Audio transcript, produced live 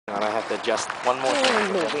to adjust one more Oh,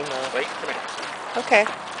 time. moving on. Wait, come here. Okay.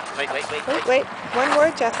 Wait. One more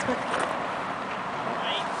adjustment.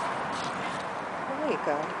 There you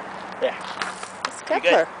go. There. It's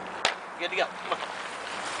Keppler. Good to go. Come on.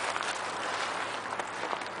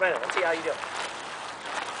 Come on, let's see how you do.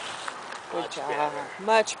 Good job.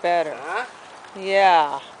 Much better. Huh?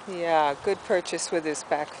 Yeah. Good purchase with his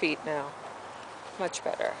back feet now. Much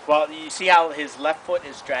better. Well, you see how his left foot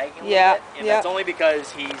is dragging a little bit? And that's only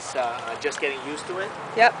because he's just getting used to it.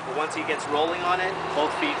 Yep. But once he gets rolling on it,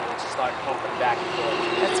 both feet will just start pumping back and forth.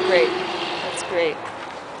 That's great. That's great.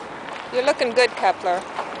 You're looking good, Keppler.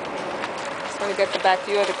 Just want to get the back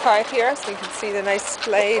view of the car here so you can see the nice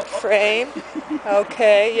splayed frame.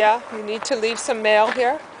 Okay, yeah. You need to leave some mail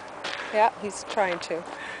here. Yeah, he's trying to.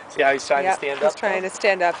 See how he's trying to stand up? He's trying to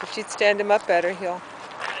stand up. If you'd stand him up better, he'll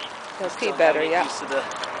pee better, yeah.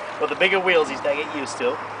 Well, the bigger wheels he's got to get used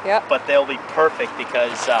to. Yep. But they'll be perfect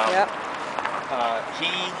because